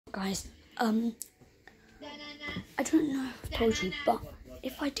Guys, I don't know if I've told you, but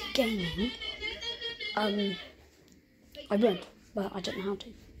if I did gaming, I would, but I don't know how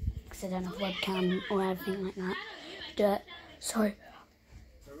to, because I don't have a webcam or anything like that to do it. So,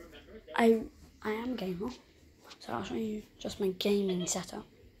 I am a gamer, so I'll show you just my gaming setup.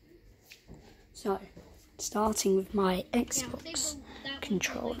 So, starting with my Xbox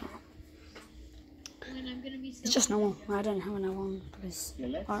controller. It's just normal. I don't have another one because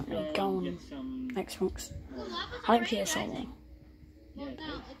I don't really go on Xbox. I like PS4 more.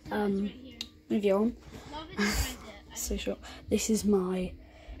 Moving on. So short. This is my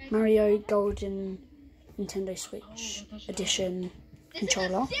Mario Golden Nintendo Switch Edition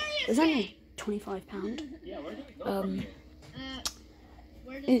controller. It was only £25.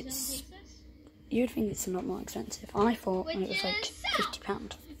 You'd think it's a lot more expensive. I thought it was like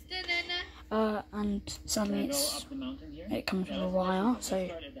 £50. And sadly it comes with a wire, so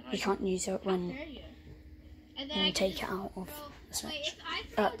you can't use it when you take it out of the Switch.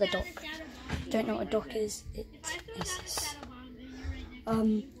 The dock. Don't know what a dock is? It is this.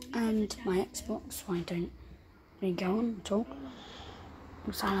 And my Xbox, I don't really go on at all.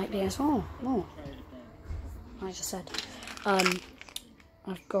 Because I like PS4 more. Like I just said.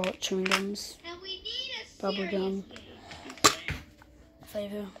 I've got chewing gums, bubble gum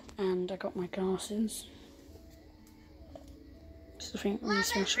flavour, and I got my glasses. Just I think really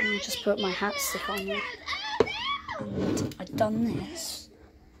special. I just put my hat stick on there. And I'd done this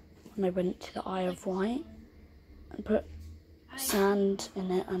when I went to the Isle of Wight and put sand in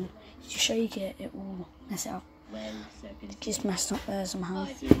it, and if you shake it, it will mess it up. It just messed up there somehow.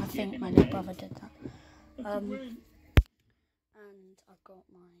 I think my little brother did that. And I've got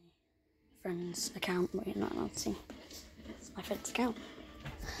my friend's account, but you're not allowed to see. It's my friend's account.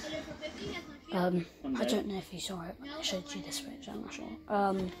 I don't know if you saw it when I showed you the Switch, I'm not sure.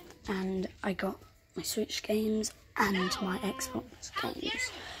 And I got my Switch games and my Xbox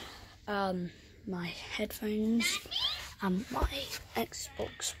games. My headphones and my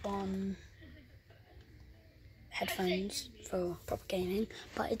Xbox One headphones for proper gaming,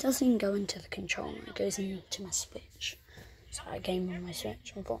 but it doesn't go into the controller, it goes into my Switch. So I game on my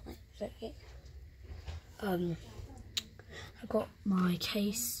Switch on Fortnite. I've got my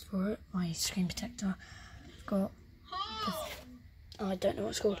case for it, my screen protector. I've got I don't know what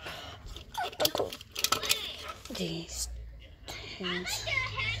it's called. I've got these things.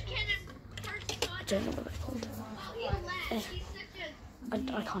 I don't know what they're called.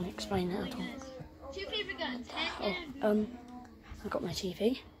 I can't explain it at all. I've got my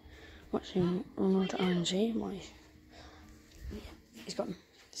TV, watching Ronald RNG. It's gone.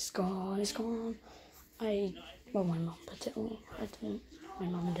 Well, my mum put it on. I didn't. My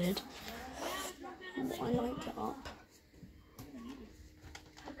mum did. I liked it up.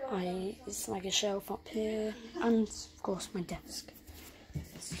 It's like a shelf up here, and of course my desk.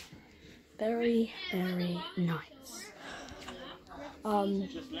 It's very, very nice.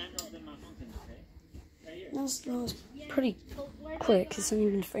 That was pretty quick. It's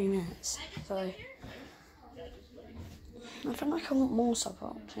only been 3 minutes, so I feel like I want more stuff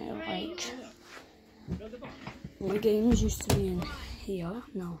up here. Like my games used to be in here,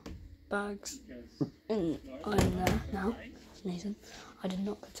 no bags, and I'm in there now. Amazing. I did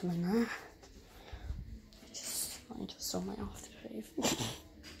not put them in there. I just saw my aftershave.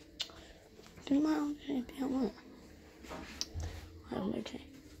 Didn't my aftershave be out there? I have no clue.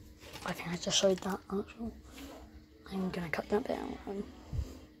 I think I just showed that actually. I'm gonna cut that bit out.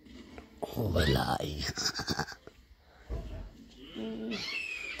 Oh, a lie.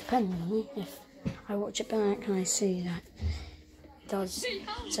 Depending on me, if I watch it back and I see that it does,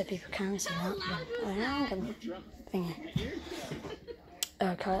 so people can see that, then I am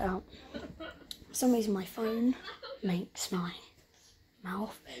gonna cut it out. For some reason my phone makes my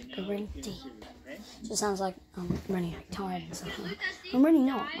mouth go really deep. So it sounds like I'm really tired and stuff like that. I'm really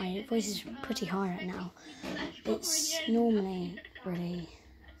not. My voice is pretty high right now. It's normally really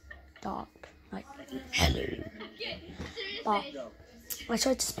dark, like hello. But I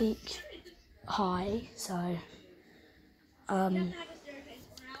tried to speak high, so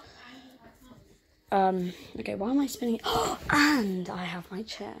okay, why am I spinning it? Oh, and I have my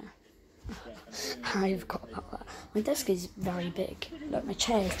chair. I forgot about that. My desk is very big. Look, my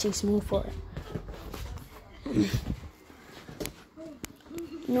chair is too small for it.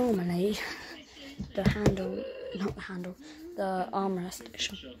 Normally, the armrest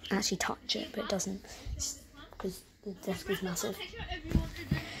should actually touch it, but it doesn't, because the desk is massive.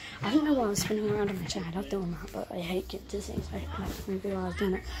 I don't know why I was spinning around on my chair. I love doing that, but I hate getting dizzy, so I didn't realise I was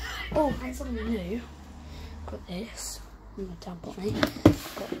doing it. Oh, and something new. Got this. I'm going to dump on me.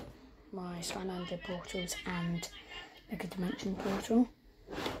 Got Skylander portals and Mega Dimension portal.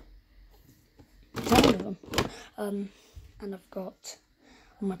 It's all of them. And I've got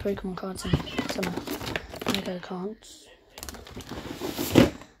all my Pokemon cards and some Lego cards.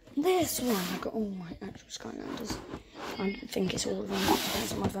 This one, I've got all my actual Skylanders. I don't think it's all of them. I think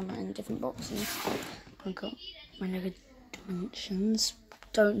some of them are in different boxes. I've got my Lego Dimensions.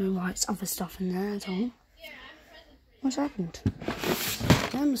 Don't know why it's other stuff in there at all. What's happened?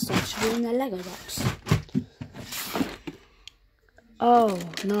 Them stuff should be in their Lego box. Oh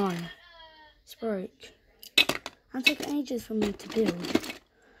no. It's broke. It took ages for me to build.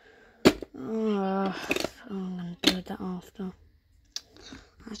 I'm going to build that after.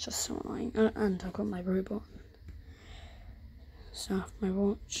 That's just so annoying. And I've got my robot. So my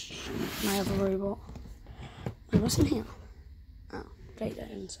watch, my other robot. Wait, what's in here? Oh, Play-Doh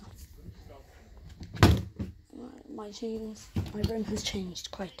and stuff. My jeans, my room has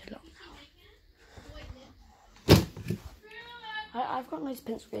changed quite a lot now. I've got loads of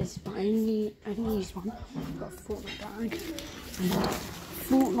pencil cases, but I only used one. I've got a Fortnite bag and a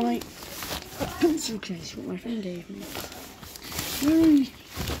Fortnite pencil case what my friend gave me. Very,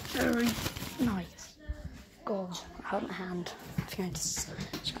 very nice. God, I held my hand. I think I just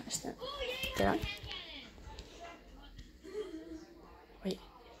scratched it. Did I? Wait.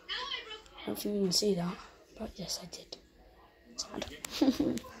 I don't think you can see that, but yes, I did. Sad.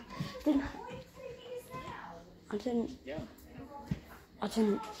 I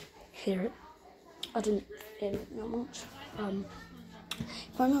didn't hear it. I didn't hear it that much.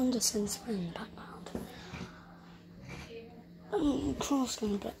 My mum just sends in the background. Cross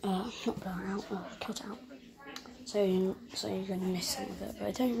gonna not blow it out, cut it out. So you're gonna miss some of it, but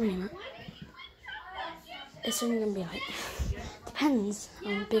it don't really matter. It's only gonna be like depends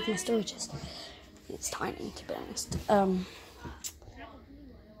on how big my storage is. It's tiny, to be honest.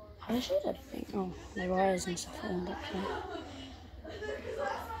 I should have been. Oh, the wires and stuff on back there.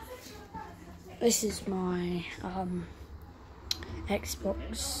 This is my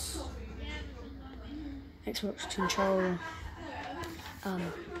Xbox control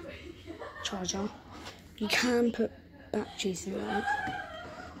charger. You can put batteries in there,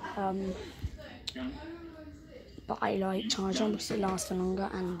 but I like charger because it lasts for longer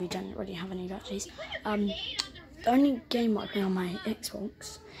and we don't really have any batteries. The only game I play on my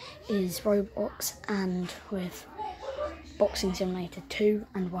Xbox is Roblox and with Boxing Simulator 2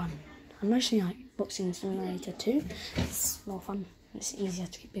 and 1. I mostly like Boxing Simulator 2. It's more fun. It's easier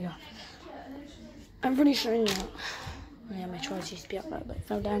to keep bigger. I'm pretty sure that. Yeah, my choice used to be up there, but it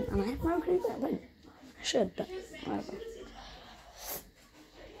fell down, and I have no clue where it went. I should, but whatever.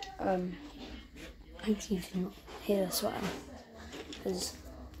 Hopefully you can hear the sweater, because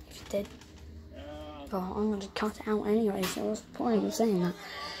if you did, well, I'm going to cut it out anyway, so what's the point of saying that?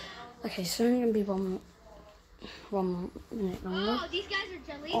 Okay, so it's only going to be one minute longer. Oh, these guys are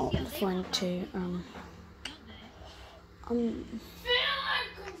Jalisco. Oh, I'm flying to,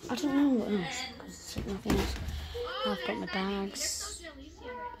 I don't know what else, because there's nothing else. I've got my bags,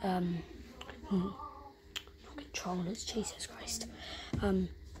 controllers, Jesus Christ,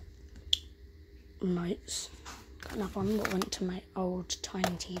 remotes, got another one that went to my old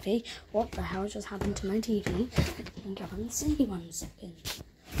tiny TV. What the hell just happened to my TV? Let me go and see 1 second.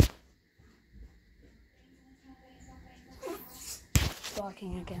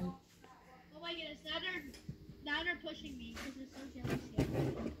 Barking again. Oh my goodness, now they're pushing me because they're so jealous here.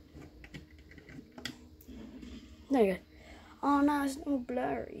 There you go. Oh no, it's all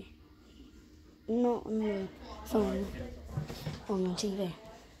blurry. Not on the phone, on the TV.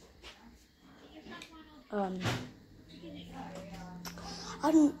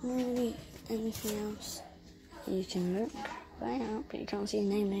 I don't really anything else. You can look right out, but you can't see the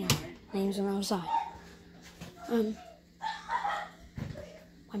names on the other side.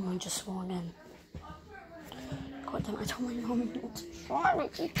 My mum just swore again. God damn, I told my mum not to try,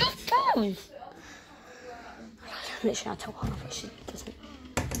 but she just goes. Literally, I told her if she doesn't.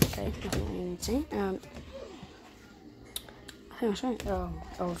 Okay, nothing you need to see. I think I was showing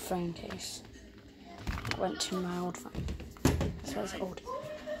old phone case. I went to my old phone. So it's old.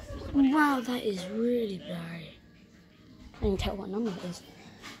 Wow, that is really blurry. I can't even tell what number it is.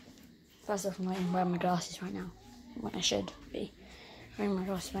 First off, I'm not even wearing my glasses right now. When I should be wearing my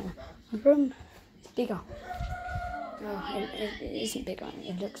glasses right now. My room is bigger. No, it isn't bigger.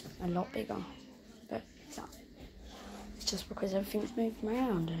 It looks a lot bigger. But it's not. It's just because everything's moved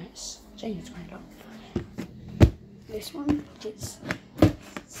around and it's changed quite a lot. This one is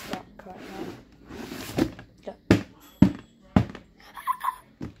stuck right now. Look.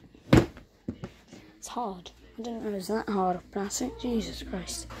 It's hard. I didn't know it was that hard of plastic. Jesus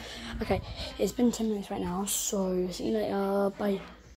Christ. Okay, it's been 10 minutes right now, so see you later. Bye.